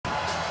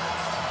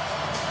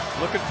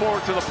Looking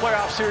forward to the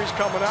playoff series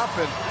coming up,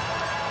 and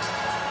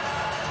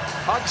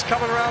hugs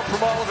coming around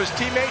from all of his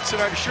teammates,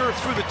 and I'm sure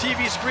through the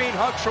TV screen,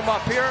 hugs from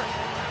up here,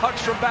 hugs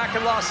from back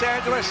in Los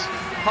Angeles,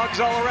 hugs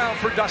all around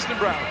for Dustin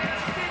Brown.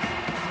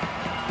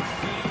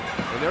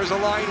 And there's a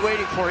line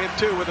waiting for him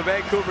too with the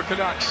Vancouver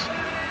Canucks.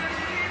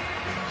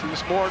 See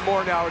this more and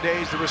more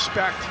nowadays, the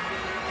respect.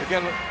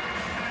 Again,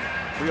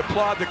 we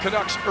applaud the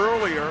Canucks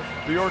earlier,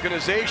 the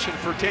organization,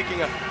 for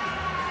taking a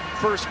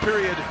first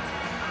period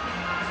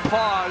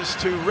pause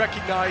to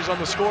recognize on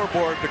the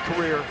scoreboard the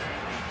career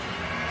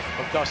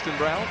of Dustin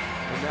Brown.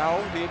 And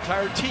now the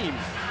entire team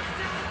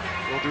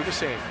will do the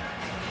same.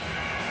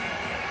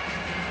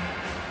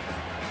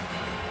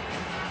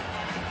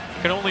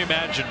 I can only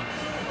imagine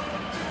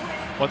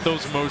what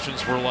those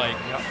emotions were like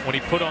when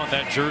he put on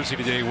that jersey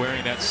today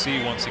wearing that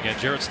C once again.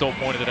 Jared Stoll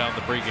pointed it out in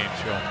the pregame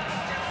show.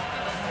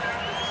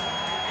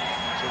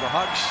 So the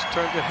hugs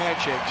turn to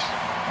handshakes.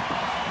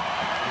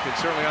 You can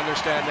certainly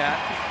understand that.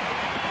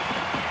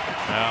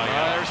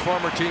 There's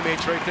former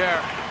teammates right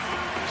there.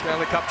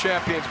 Stanley Cup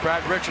champions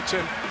Brad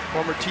Richardson,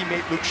 former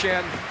teammate Luke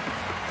Schenn.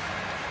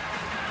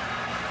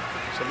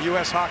 Some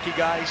U.S. hockey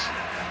guys.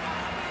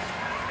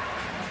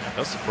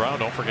 Dustin Brown,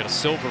 don't forget, a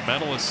silver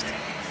medalist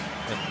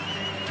in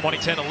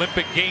 2010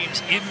 Olympic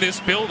Games in this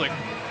building.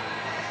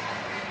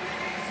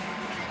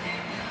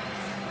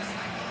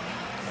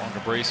 Long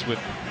embrace with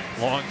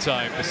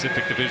longtime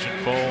Pacific Division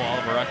foe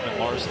Oliver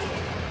Ekman-Larsson.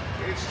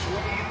 It's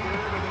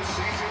 23rd of the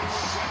season.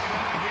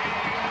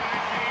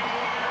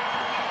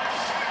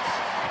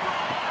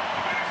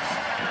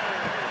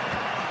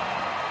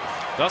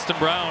 Dustin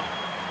Brown,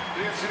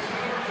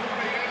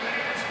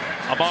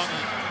 among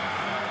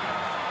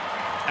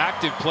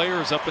active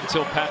players up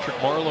until Patrick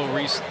Marleau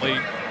recently,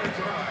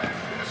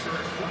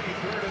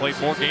 played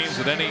more games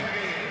with any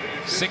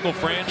single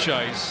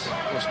franchise.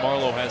 Of course,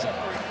 Marleau hasn't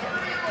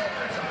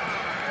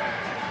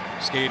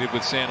skated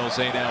with San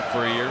Jose now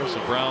for a year, so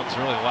Brown's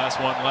really the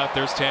last one left.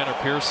 There's Tanner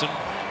Pearson.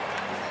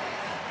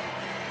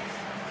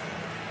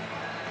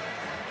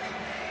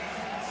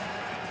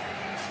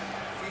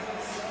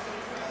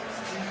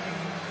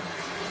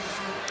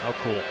 How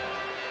cool.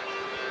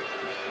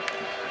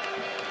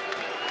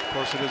 Of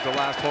course, it is the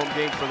last home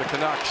game for the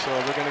Canucks, so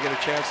they're going to get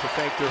a chance to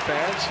thank their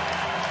fans.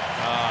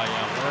 Yeah.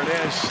 There it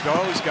is.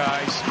 Those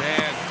guys,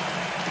 man.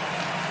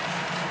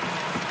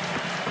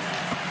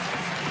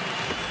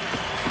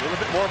 A little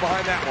bit more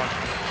behind that one.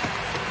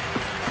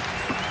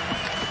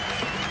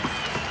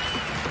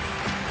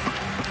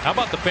 How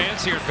about the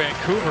fans here in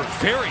Vancouver?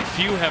 Very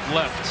few have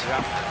left.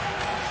 Yeah.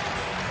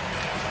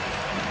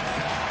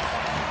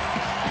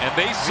 And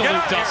they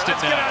salute Dustin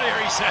now. Let's get out of here,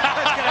 he said.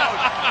 Let's get out.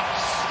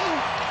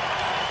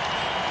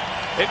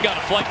 They've got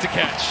a flight to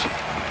catch.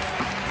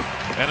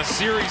 And a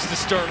series to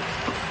start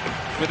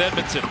with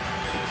Edmonton.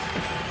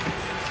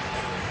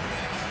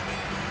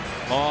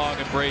 Long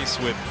embrace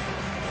with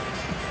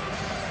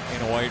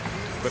Dana White,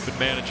 equipment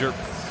manager.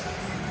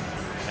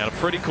 And a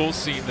pretty cool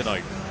scene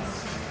tonight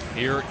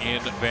here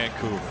in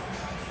Vancouver.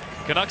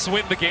 Canucks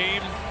win the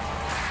game.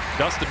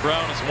 Dustin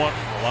Brown has won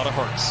a lot of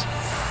hearts.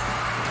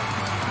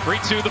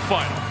 3-2 the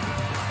final.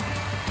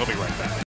 We'll be right back.